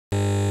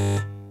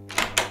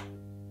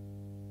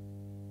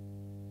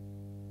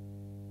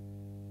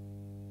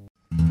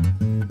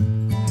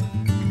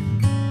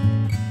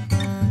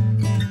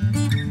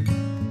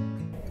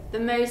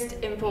most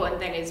important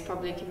thing is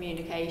probably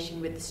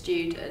communication with the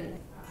student.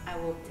 I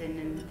walked in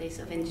and they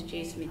sort of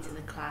introduced me to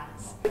the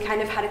class. We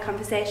kind of had a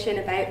conversation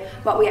about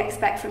what we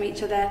expect from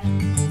each other.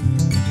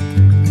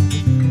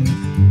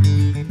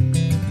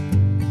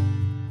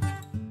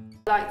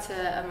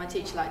 My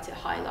teacher liked to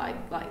highlight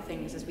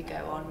things as we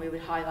go on. We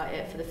would highlight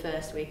it for the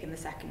first week and the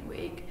second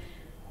week,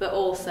 but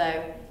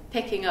also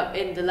picking up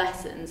in the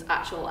lessons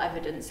actual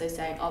evidence, so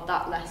saying, oh,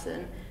 that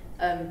lesson,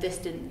 this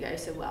didn't go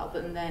so well,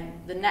 but then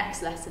the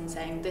next lesson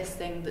saying this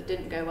thing that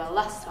didn't go well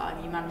last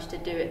time, you managed to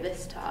do it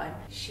this time.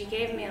 She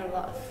gave me a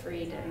lot of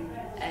freedom,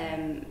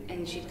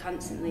 and she'd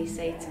constantly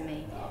say to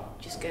me,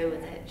 just go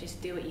with it,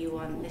 just do what you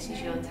want, this is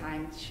your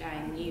time to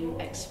shine, you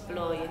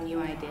explore your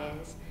new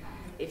ideas.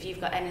 If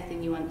you've got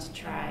anything you want to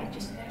try,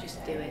 just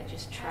do it,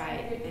 just try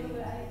it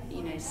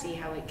and see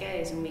how it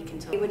goes, and we can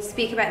talk. We would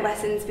speak about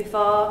lessons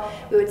before,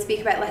 we would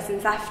speak about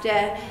lessons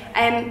after,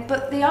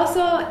 but they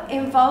also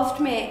involved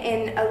me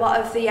in a lot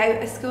of the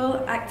out of school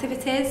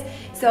activities,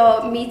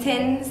 so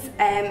meetings.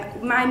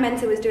 My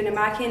mentor was doing a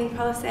marking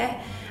policy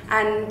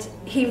and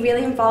he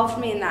really involved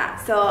me in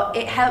that, so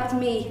it helped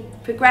me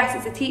progress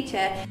as a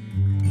teacher.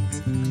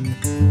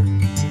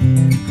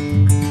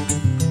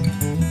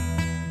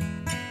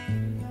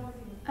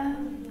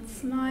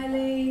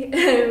 Smiley,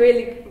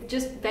 really,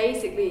 just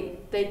basically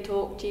they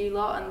talk to you a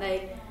lot, and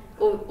they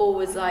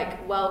always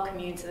welcome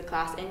you into the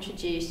class,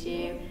 introduce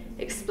you,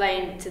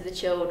 explain to the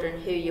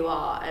children who you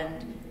are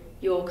and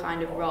your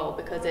kind of role,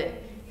 because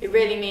it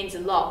really means a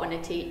lot when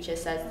a teacher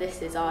says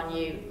this is our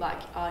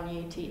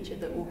new teacher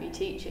that will be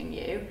teaching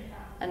you,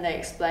 and they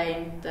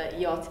explain that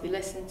you are to be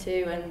listened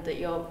to and that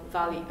you're a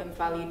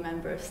valued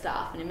member of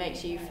staff, and it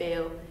makes you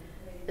feel,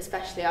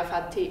 especially I've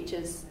had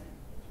teachers,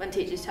 when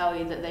teachers tell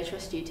you that they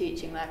trust you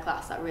teaching their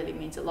class, that really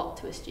means a lot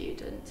to a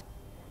student.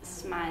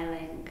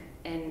 Smiling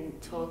and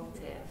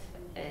talkative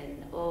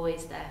and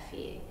always there for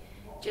you.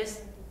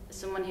 Just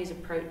someone who's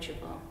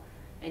approachable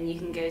and you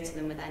can go to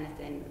them with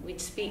anything. We'd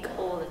speak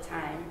all the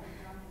time,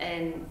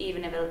 and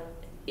even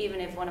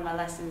if one of my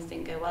lessons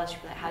didn't go well,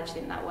 she'd be like, how do you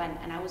think that went?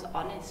 And I was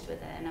honest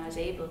with her,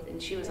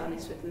 and she was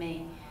honest with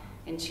me.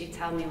 And she'd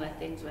tell me where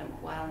things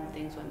went well and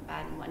things went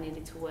bad and what I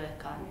needed to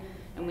work on.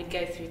 And we'd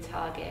go through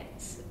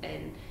targets,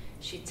 and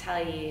she'd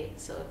tell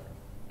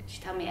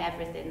me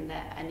everything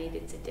that I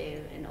needed to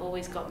do, and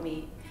always got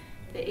me,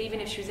 that even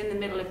if she was in the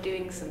middle of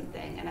doing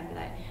something and I'd be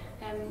like,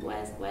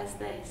 where's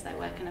this? Like,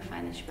 where can I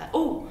find this? She'd be like,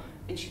 oh!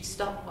 And she'd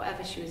stop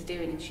whatever she was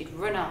doing and she'd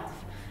run off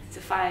to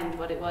find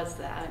what it was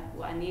that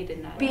what I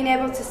needed now. Being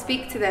able to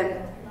speak to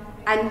them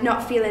and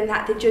not feeling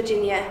that they're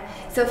judging you.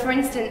 So for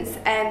instance,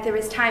 there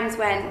was times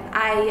when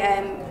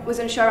I was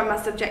unsure on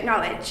my subject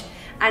knowledge,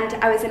 and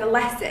I was in a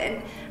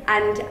lesson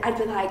and I'd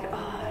be like,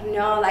 oh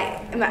no,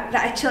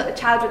 that a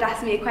child would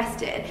ask me a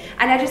question,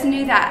 and I just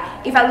knew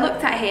that if I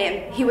looked at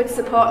him, he would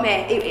support me.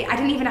 I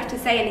didn't even have to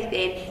say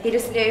anything, he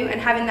just knew, and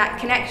having that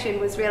connection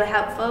was really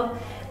helpful.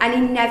 And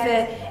he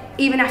never,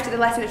 even after the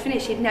lesson had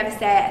finished, he'd never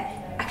say,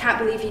 I can't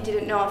believe you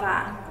didn't know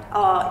that.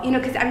 Or,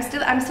 because I'm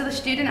still a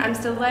student, I'm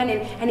still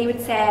learning, and he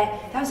would say,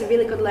 that was a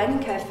really good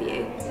learning curve for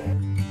you.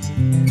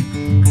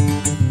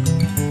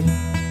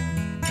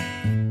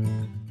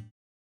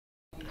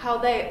 How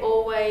they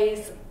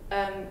always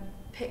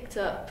picked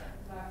up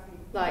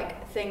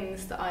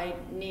things that I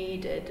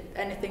needed,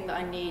 anything that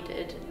I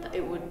needed,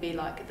 it would be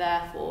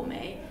there for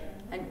me,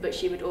 but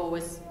she would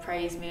always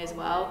praise me as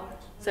well.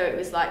 So it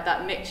was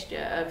that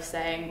mixture of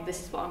saying,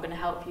 this is what I'm going to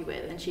help you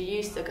with, and she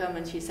used to come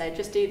and she'd say,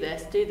 just do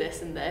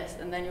this and this,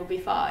 and then you'll be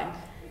fine,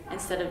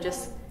 instead of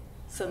just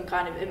some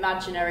kind of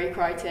imaginary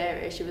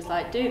criteria. She was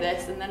like, do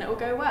this and then it will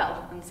go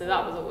well, and so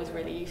that was always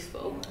really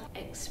useful.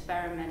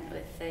 Experiment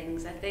with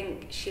things. I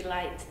think she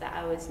liked that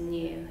I was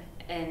new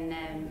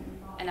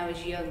and I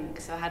was young,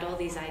 so I had all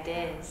these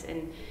ideas,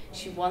 and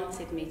she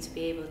wanted me to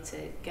be able to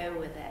go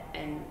with it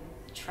and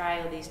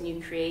try all these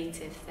new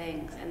creative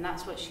things, and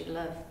that's what she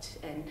loved.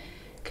 And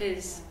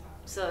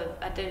so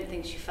I don't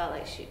think she felt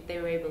like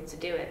they were able to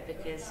do it,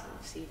 because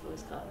obviously you've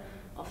always got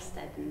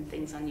Ofsted and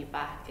things on your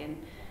back,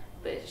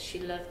 but she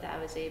loved that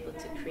I was able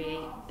to create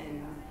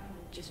and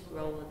just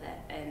roll with it,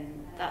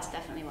 and that's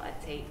definitely what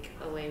I'd take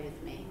away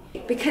with me.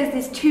 Because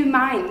there's two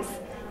minds,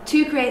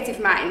 two creative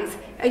minds,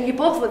 and you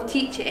both love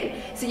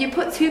teaching, so you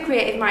put two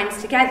creative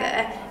minds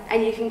together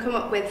and you can come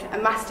up with a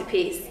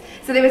masterpiece.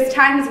 So there was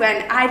times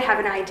when I'd have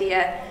an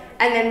idea,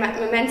 and then my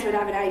mentor would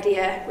have an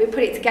idea, we'd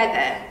put it together,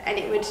 and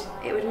it would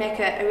make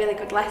a really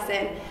good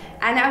lesson.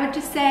 And I would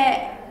just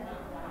say,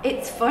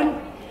 it's fun.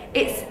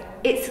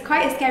 It's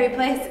quite a scary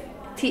place,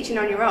 teaching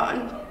on your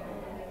own,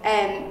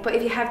 but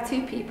if you have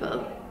two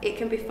people, it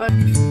can be fun.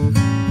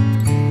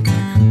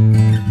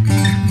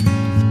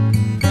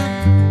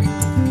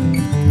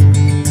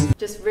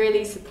 Just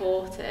really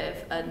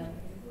supportive and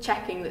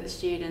checking that the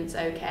student's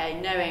okay,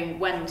 knowing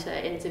when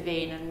to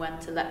intervene and when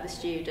to let the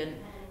student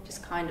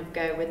just kind of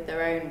go with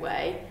their own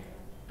way,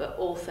 but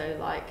also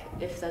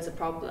if there's a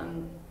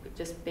problem,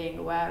 just being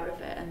aware of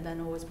it and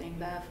then always being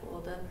there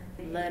for them.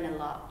 Learn a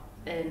lot,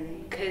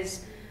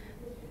 because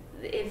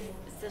if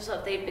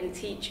they've been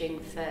teaching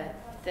for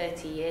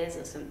 30 years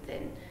or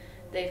something,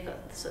 they've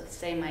got sort of the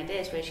same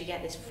ideas, whereas you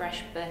get this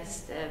fresh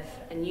burst of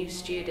a new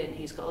student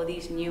who's got all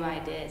these new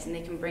ideas and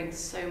they can bring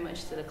so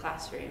much to the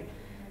classroom.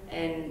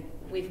 And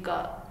we've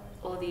got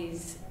all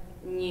these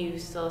new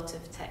sort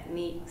of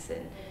techniques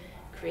and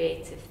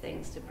creative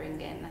things to bring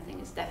in. I think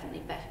it's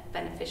definitely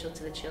beneficial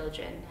to the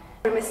children.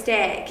 A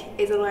mistake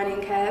is a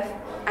learning curve,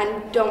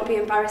 and don't be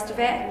embarrassed of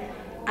it,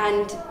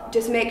 and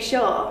just make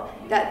sure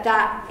that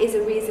that is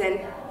a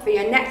reason for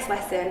your next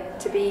lesson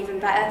to be even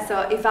better.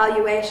 So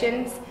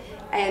evaluations,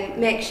 and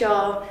make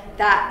sure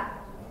that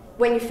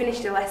when you finish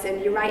the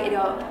lesson you write it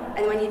up,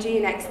 and when you do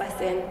your next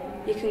lesson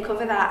you can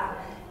cover that.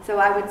 So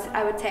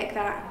I would take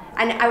that,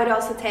 and I would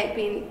also take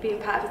being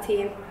part of a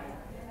team.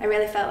 I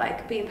really felt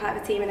like being part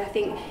of a team, and I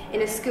think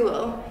in a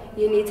school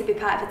you need to be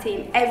part of a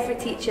team. Every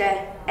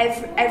teacher,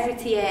 every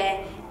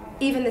TA,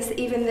 even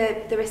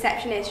the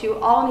receptionist, you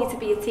all need to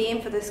be a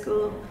team for the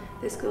school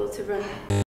to run.